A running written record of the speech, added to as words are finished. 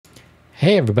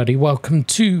Hey everybody, welcome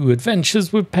to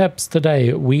Adventures with Peps.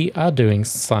 Today we are doing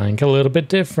something a little bit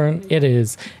different. It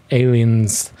is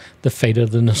Aliens, The Fate of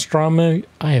the Nostromo.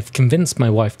 I have convinced my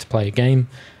wife to play a game.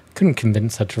 Couldn't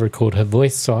convince her to record her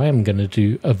voice, so I am going to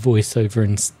do a voiceover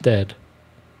instead.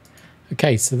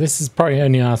 Okay, so this is probably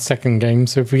only our second game,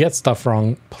 so if we get stuff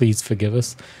wrong, please forgive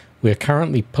us. We are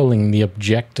currently pulling the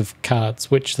objective cards,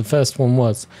 which the first one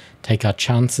was take our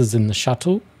chances in the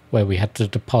shuttle, where we had to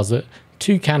deposit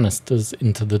 2 canisters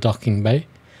into the docking bay.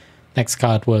 Next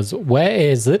card was where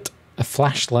is it? A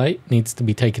flashlight needs to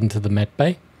be taken to the med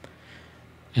bay.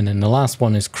 And then the last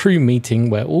one is crew meeting,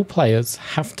 where all players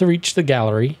have to reach the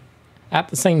gallery at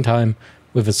the same time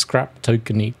with a scrap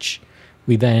token each.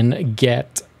 We then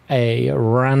get a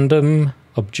random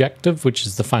objective, which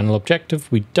is the final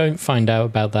objective. We don't find out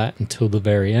about that until the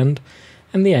very end,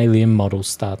 and the alien model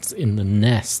starts in the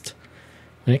nest.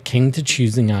 When it came to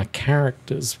choosing our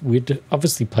characters, we'd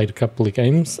obviously played a couple of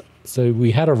games, so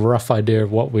we had a rough idea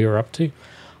of what we were up to.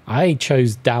 I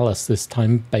chose Dallas this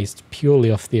time based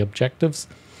purely off the objectives.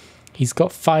 He's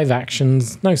got 5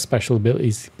 actions, no special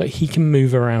abilities, but he can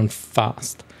move around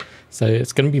fast. So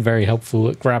it's going to be very helpful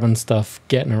at grabbing stuff,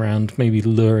 getting around, maybe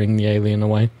luring the alien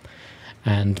away.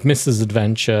 And Mrs.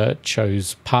 Adventure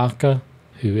chose Parker,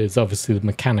 who is obviously the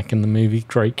mechanic in the movie,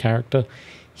 great character.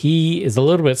 He is a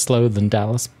little bit slower than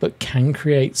Dallas, but can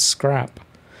create scrap,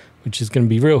 which is going to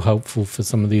be real helpful for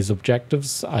some of these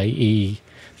objectives, i.e.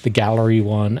 the gallery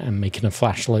one and making a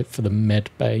flashlight for the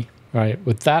med bay. Right,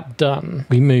 with that done,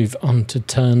 we move on to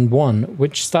turn 1,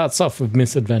 which starts off with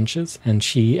Misadventures, and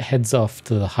she heads off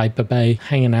to the hyper bay,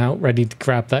 hanging out, ready to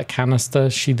grab that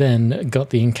canister. She then got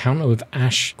the encounter with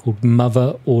Ash called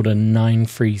Mother Order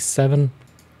 937.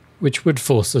 Which would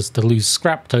force us to lose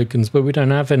scrap tokens, but we don't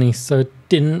have any, so it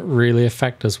didn't really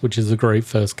affect us, which is a great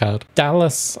first card.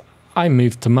 Dallas, I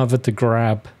moved to Mother to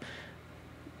grab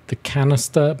the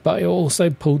canister, but I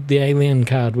also pulled the alien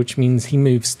card, which means he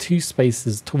moves 2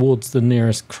 spaces towards the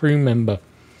nearest crew member.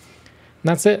 And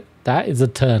that's it. That is a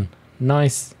turn.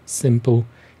 Nice, simple,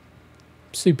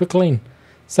 super clean.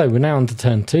 So we're now on to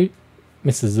turn 2.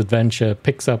 Mrs. Adventure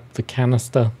picks up the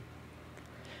canister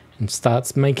and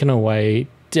starts making her way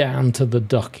down to the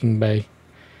docking bay,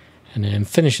 and then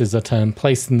finishes her turn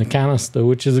placing the canister,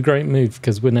 which is a great move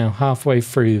because we're now halfway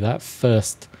through that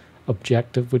first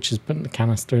objective, which is putting the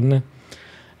canister in there.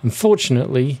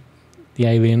 Unfortunately, the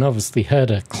alien obviously heard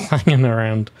her clanging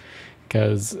around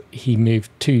because he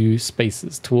moved 2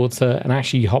 spaces towards her and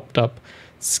actually hopped up,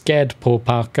 scared poor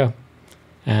Parker,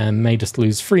 and made us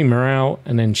lose 3 morale,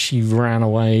 and then she ran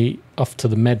away off to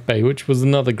the med bay, which was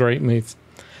another great move.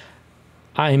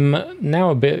 I'm now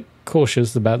a bit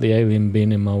cautious about the alien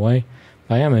being in my way.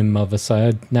 I am in Mother, so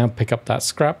I now pick up that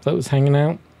scrap that was hanging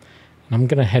out. And I'm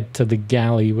going to head to the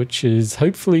galley, which is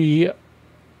hopefully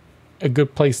a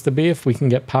good place to be. If we can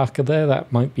get Parker there,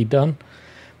 that might be done.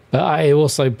 But I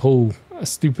also pull a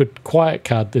stupid quiet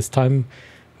card this time,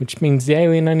 which means the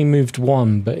alien only moved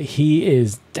 1, but he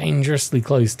is dangerously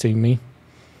close to me.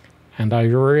 And I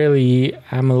really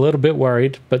am a little bit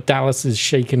worried, but Dallas is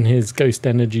shaking his ghost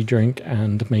energy drink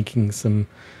and making some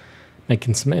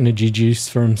energy juice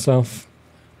for himself.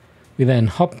 We then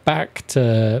hop back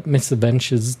to Miss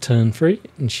Adventure's turn 3,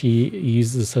 and she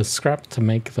uses her scrap to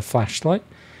make the flashlight,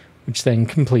 which then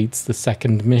completes the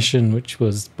second mission, which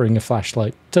was bring a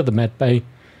flashlight to the med bay.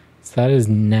 So that is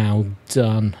now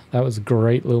done. That was a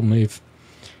great little move.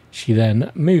 She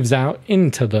then moves out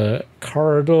into the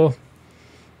corridor,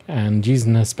 and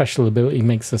using her special ability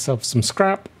makes herself some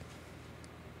scrap,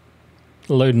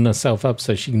 loading herself up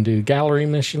so she can do the gallery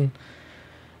mission.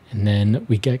 And then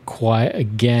we get quiet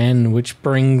again, which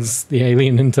brings the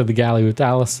alien into the galley with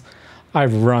Dallas. I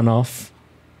run off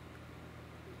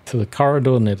to the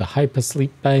corridor near the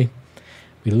hypersleep bay.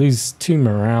 We lose 2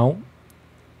 morale,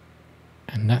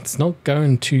 and that's not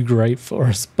going too great for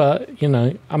us, but you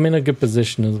know, I'm in a good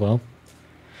position as well.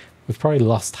 We've probably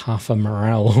lost half a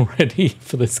morale already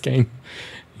for this game.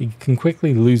 You can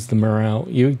quickly lose the morale.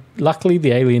 Luckily,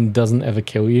 the alien doesn't ever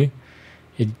kill you.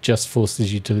 It just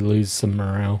forces you to lose some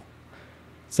morale.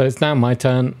 So it's now my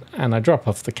turn, and I drop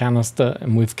off the canister,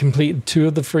 and we've completed 2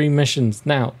 of the 3 missions.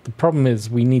 Now, the problem is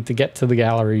we need to get to the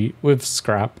gallery with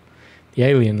scrap. The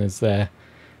alien is there.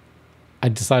 I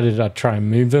decided I'd try and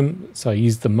move him, so I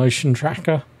used the motion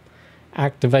tracker,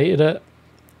 activated it,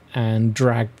 and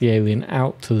dragged the alien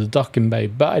out to the docking bay.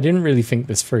 But I didn't really think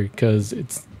this through because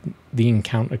it's the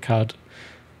encounter card.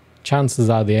 Chances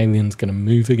are the alien's going to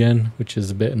move again, which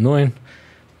is a bit annoying.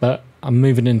 But I'm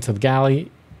moving into the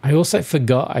galley. I also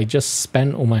forgot I just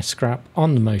spent all my scrap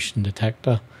on the motion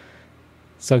detector.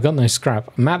 So I got no scrap.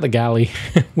 I'm at the galley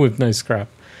with no scrap.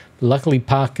 Luckily,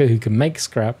 Parker, who can make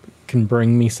scrap, can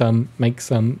bring me some, make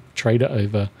some, trade it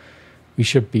over. We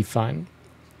should be fine.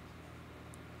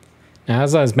 Now,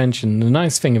 as I was mentioned, the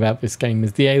nice thing about this game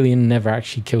is the alien never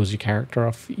actually kills your character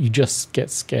off. You just get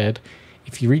scared.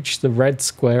 If you reach the red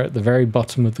square at the very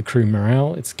bottom of the crew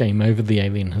morale, it's game over, the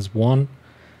alien has won.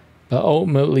 But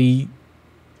ultimately,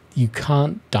 you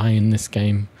can't die in this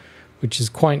game, which is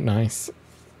quite nice.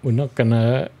 We're not going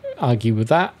to argue with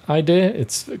that idea.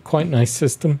 It's a quite nice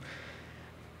system.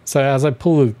 So as I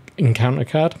pull the encounter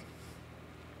card,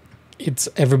 it's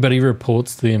everybody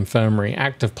reports to the infirmary.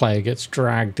 Active player gets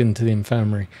dragged into the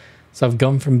infirmary. So I've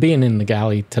gone from being in the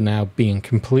galley to now being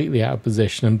completely out of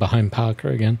position and behind Parker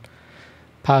again.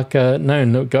 Parker,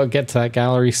 no, got to get to that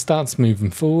gallery, starts moving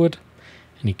forward,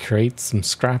 and he creates some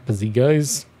scrap as he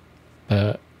goes.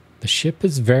 But the ship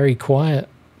is very quiet.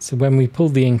 So when we pull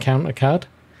the encounter card,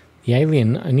 the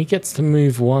alien only gets to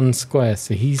move 1 square.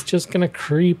 So he's just going to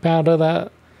creep out of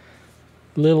that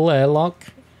little airlock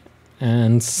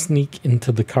and sneak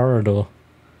into the corridor.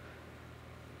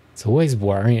 It's always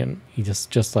worrying. He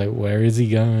just like, where is he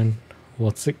going?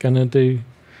 What's it going to do?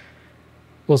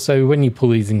 Also, when you pull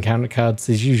these encounter cards,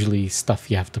 there's usually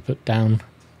stuff you have to put down,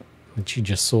 which you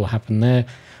just saw happen there.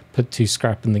 Put 2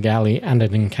 scrap in the galley and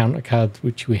an encounter card,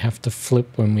 which we have to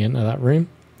flip when we enter that room.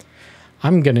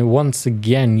 I'm going to once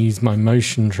again use my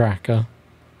motion tracker.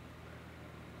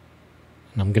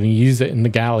 And I'm going to use it in the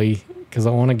galley because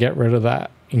I want to get rid of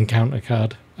that encounter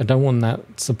card. I don't want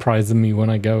that surprising me when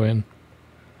I go in.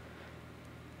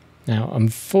 Now,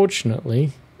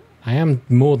 unfortunately, I am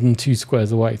more than 2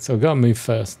 squares away, so I've got to move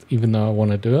first, even though I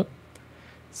want to do it.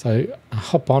 So I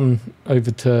hop on over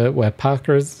to where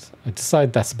Parker is. I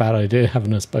decide that's a bad idea,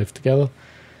 having us both together.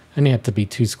 I only had to be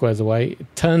 2 squares away.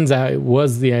 It turns out it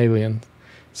was the alien.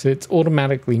 So it's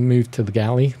automatically moved to the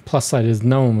galley. Plus side is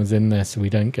no one was in there, so we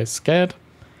don't get scared.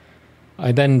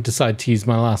 I then decide to use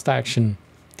my last action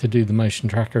to do the motion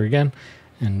tracker again,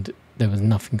 and there was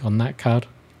nothing on that card.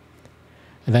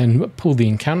 I then pull the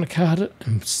encounter card,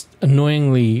 and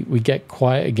annoyingly we get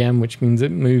quiet again, which means it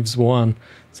moves 1.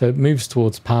 So it moves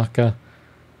towards Parker.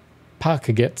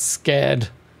 Parker gets scared.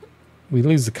 We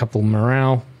lose a couple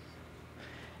morale.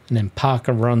 And then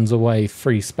Parker runs away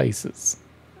 3 spaces.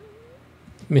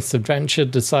 Misadventure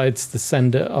decides to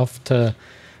send it off to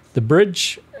the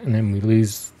bridge, and then we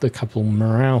lose the couple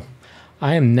morale.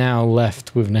 I am now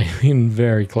left with an alien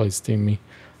very close to me.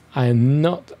 I am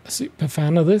not a super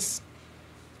fan of this,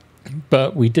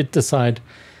 but we did decide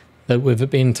that with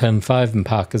it being turn 5 and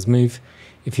Parker's move,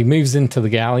 if he moves into the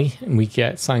galley and we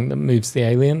get something that moves the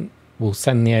alien, we'll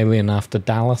send the alien after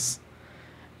Dallas,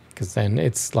 because then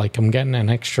it's like I'm getting an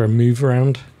extra move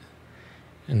around,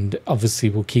 and obviously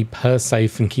we'll keep her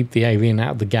safe and keep the alien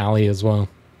out of the galley as well.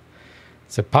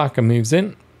 So Parker moves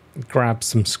in, grabs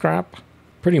some scrap,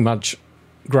 pretty much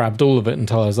grabbed all of it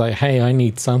until I was like, hey, I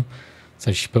need some.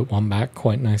 So she put 1 back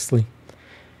quite nicely.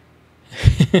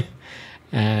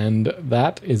 And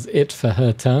that is it for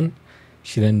her turn.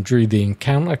 She then drew the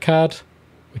encounter card,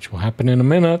 which will happen in a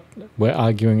minute. We're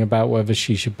arguing about whether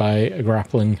she should buy a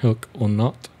grappling hook or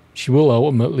not. She will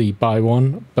ultimately buy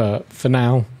one, but for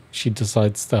now, she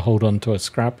decides to hold on to a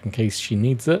scrap in case she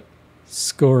needs it.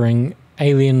 Scoring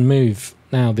alien move.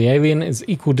 Now, the alien is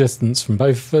equal distance from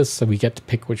both of us, so we get to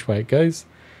pick which way it goes.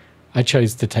 I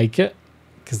chose to take it,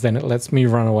 because then it lets me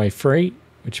run away free,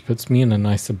 which puts me in a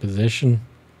nicer position.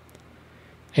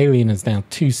 Alien is now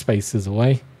 2 spaces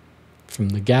away from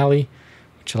the galley,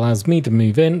 which allows me to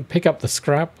move in, pick up the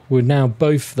scrap. We're now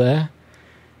both there.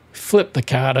 Flip the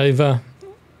card over,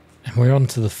 and we're on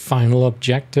to the final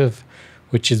objective,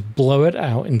 which is blow it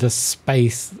out into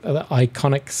space. The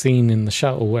iconic scene in the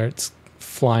shuttle where it's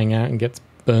flying out and gets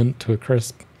burnt to a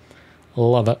crisp.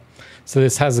 Love it. So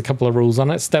this has a couple of rules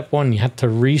on it. Step 1, you had to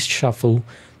reshuffle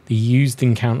the used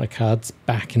encounter cards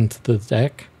back into the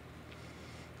deck.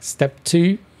 Step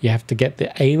 2, you have to get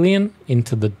the alien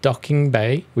into the docking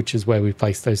bay, which is where we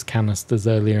placed those canisters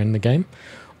earlier in the game,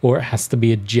 or it has to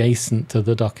be adjacent to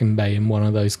the docking bay in one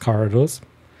of those corridors.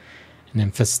 And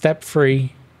then for step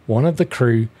 3, one of the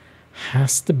crew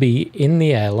has to be in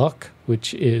the airlock,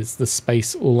 which is the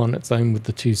space all on its own with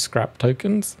the 2 scrap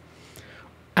tokens,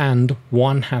 and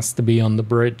 1 has to be on the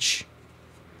bridge.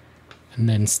 And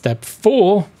then step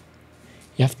 4,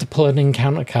 you have to pull an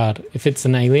encounter card. If it's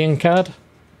an alien card,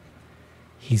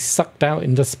 he's sucked out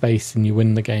into space and you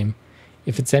win the game.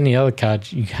 If it's any other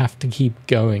card, you have to keep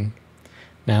going.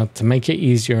 Now, to make it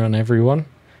easier on everyone,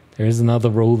 there is another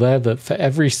rule there that for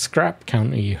every scrap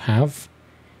counter you have,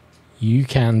 you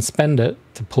can spend it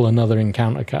to pull another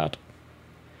encounter card.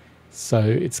 So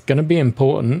it's going to be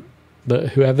important that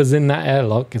whoever's in that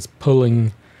airlock is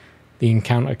pulling the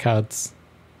encounter cards,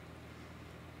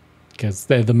 because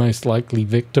they're the most likely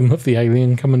victim of the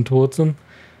alien coming towards them.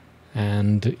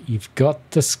 And you've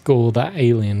got to score that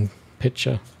alien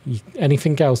picture.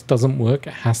 Anything else doesn't work.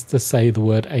 It has to say the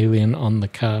word alien on the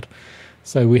card.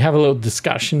 So we have a little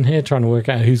discussion here trying to work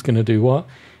out who's going to do what.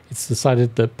 It's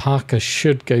decided that Parker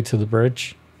should go to the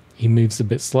bridge. He moves a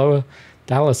bit slower.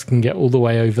 Dallas can get all the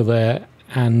way over there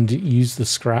and use the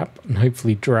scrap and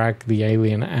hopefully drag the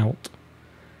alien out.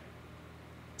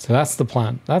 So that's the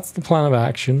plan. That's the plan of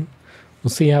action.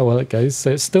 We'll see how well it goes.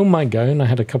 So it's still my go, and I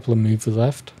had a couple of moves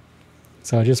left.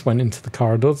 So I just went into the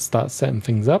corridor to start setting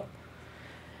things up.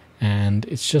 And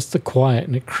it's just a quiet,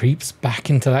 and it creeps back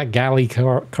into that galley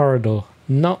corridor.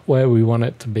 Not where we want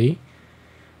it to be.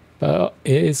 But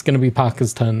it is going to be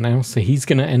Parker's turn now, so he's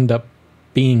going to end up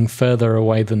being further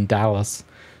away than Dallas.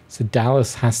 So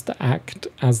Dallas has to act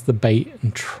as the bait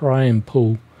and try and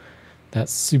pull that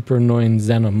super annoying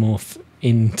xenomorph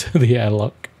into the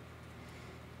airlock.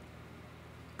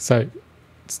 So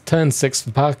it's turn 6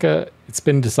 for Parker. It's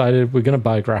been decided we're going to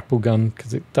buy a grapple gun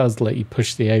because it does let you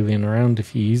push the alien around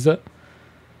if you use it.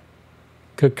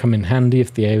 Could come in handy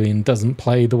if the alien doesn't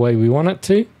play the way we want it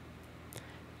to.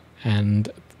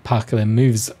 And Parker then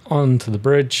moves on to the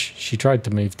bridge. She tried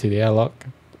to move to the airlock,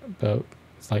 but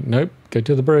it's like, nope, go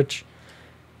to the bridge.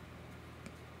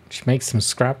 She makes some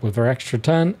scrap with her extra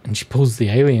turn, and she pulls the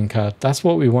alien card. That's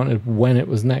what we wanted when it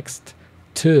was next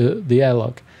to the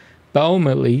airlock. But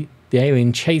ultimately, the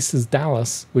alien chases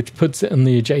Dallas, which puts it in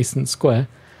the adjacent square.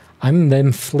 I'm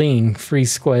then fleeing 3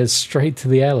 squares straight to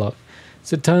the airlock.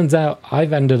 So it turns out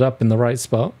I've ended up in the right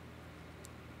spot.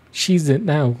 She's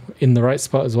now in the right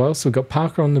spot as well. So we've got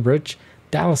Parker on the bridge,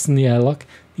 Dallas in the airlock.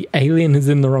 The alien is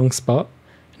in the wrong spot,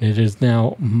 and it is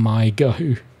now my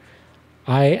go.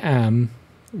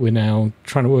 We're now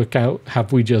trying to work out,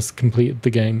 have we just completed the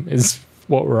game, is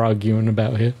what we're arguing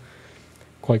about here.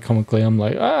 Quite comically, I'm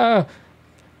like,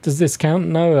 does this count?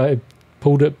 No, I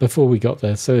pulled it before we got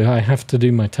there, so I have to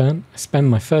do my turn. I spend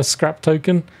my first scrap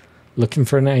token looking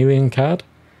for an alien card.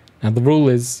 Now the rule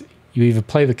is you either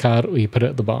play the card or you put it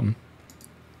at the bottom.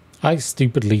 I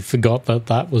stupidly forgot that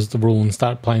that was the rule and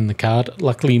started playing the card.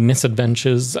 Luckily,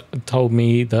 Misadventures told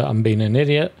me that I'm being an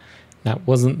idiot. That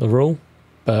wasn't the rule.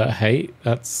 But hey,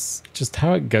 that's just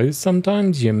how it goes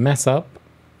sometimes. You mess up,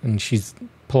 and she's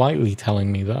politely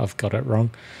telling me that I've got it wrong.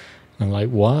 And I'm like,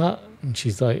 what? And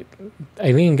she's like,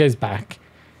 alien goes back.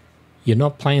 You're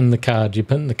not playing the card, you're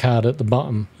putting the card at the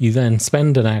bottom. You then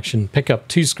spend an action, pick up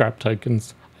 2 scrap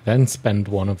tokens, then spend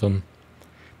one of them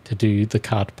to do the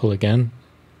card pull again.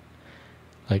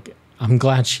 Like, I'm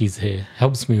glad she's here.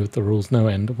 Helps me with the rules no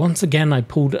end. Once again, I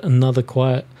pulled another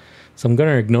quiet. So I'm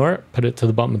going to ignore it, put it to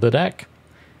the bottom of the deck.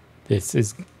 This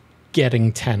is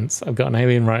getting tense. I've got an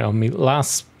alien right on me.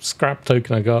 Last scrap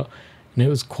token I got, and it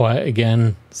was quiet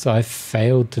again. So I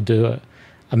failed to do it.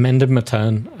 Amended my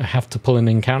turn. I have to pull an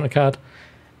encounter card.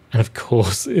 And of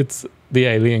course, it's the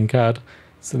alien card.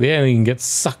 So the alien gets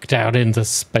sucked out into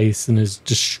space and is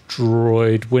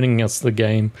destroyed, winning us the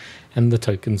game. And the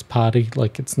tokens party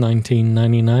like it's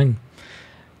 1999.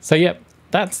 So yeah,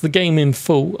 that's the game in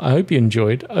full. I hope you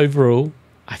enjoyed. Overall,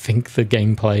 I think the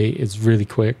gameplay is really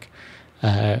quick.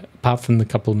 Apart from the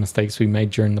couple of mistakes we made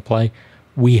during the play,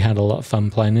 we had a lot of fun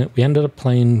playing it. We ended up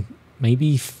playing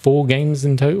maybe 4 games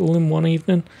in total in one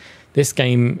evening. This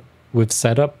game with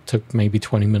setup took maybe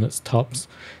 20 minutes tops.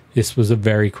 This was a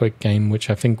very quick game, which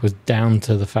I think was down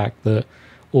to the fact that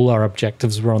all our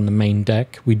objectives were on the main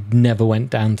deck. We never went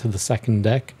down to the second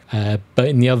deck. But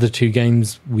in the other 2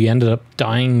 games, we ended up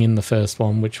dying in the first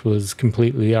one, which was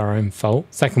completely our own fault.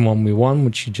 Second one we won,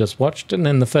 which you just watched. And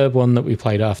then the third one that we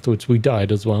played afterwards, we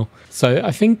died as well. So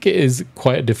I think it is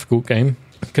quite a difficult game.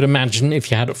 I could imagine if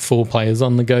you had 4 players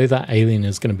on the go, that alien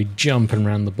is going to be jumping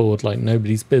around the board like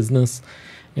nobody's business.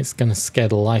 It's going to scare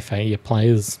the life out of your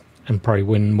players and probably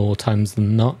win more times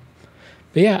than not.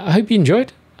 But yeah, I hope you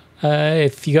enjoyed.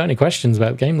 If you got any questions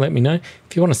about the game, let me know.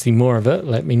 If you want to see more of it,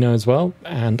 let me know as well.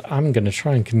 And I'm going to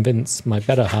try and convince my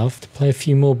better half to play a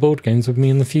few more board games with me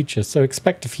in the future. So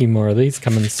expect a few more of these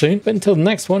coming soon. But until the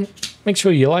next one, make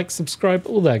sure you like, subscribe,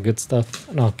 all that good stuff.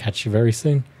 And I'll catch you very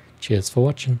soon. Cheers for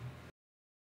watching.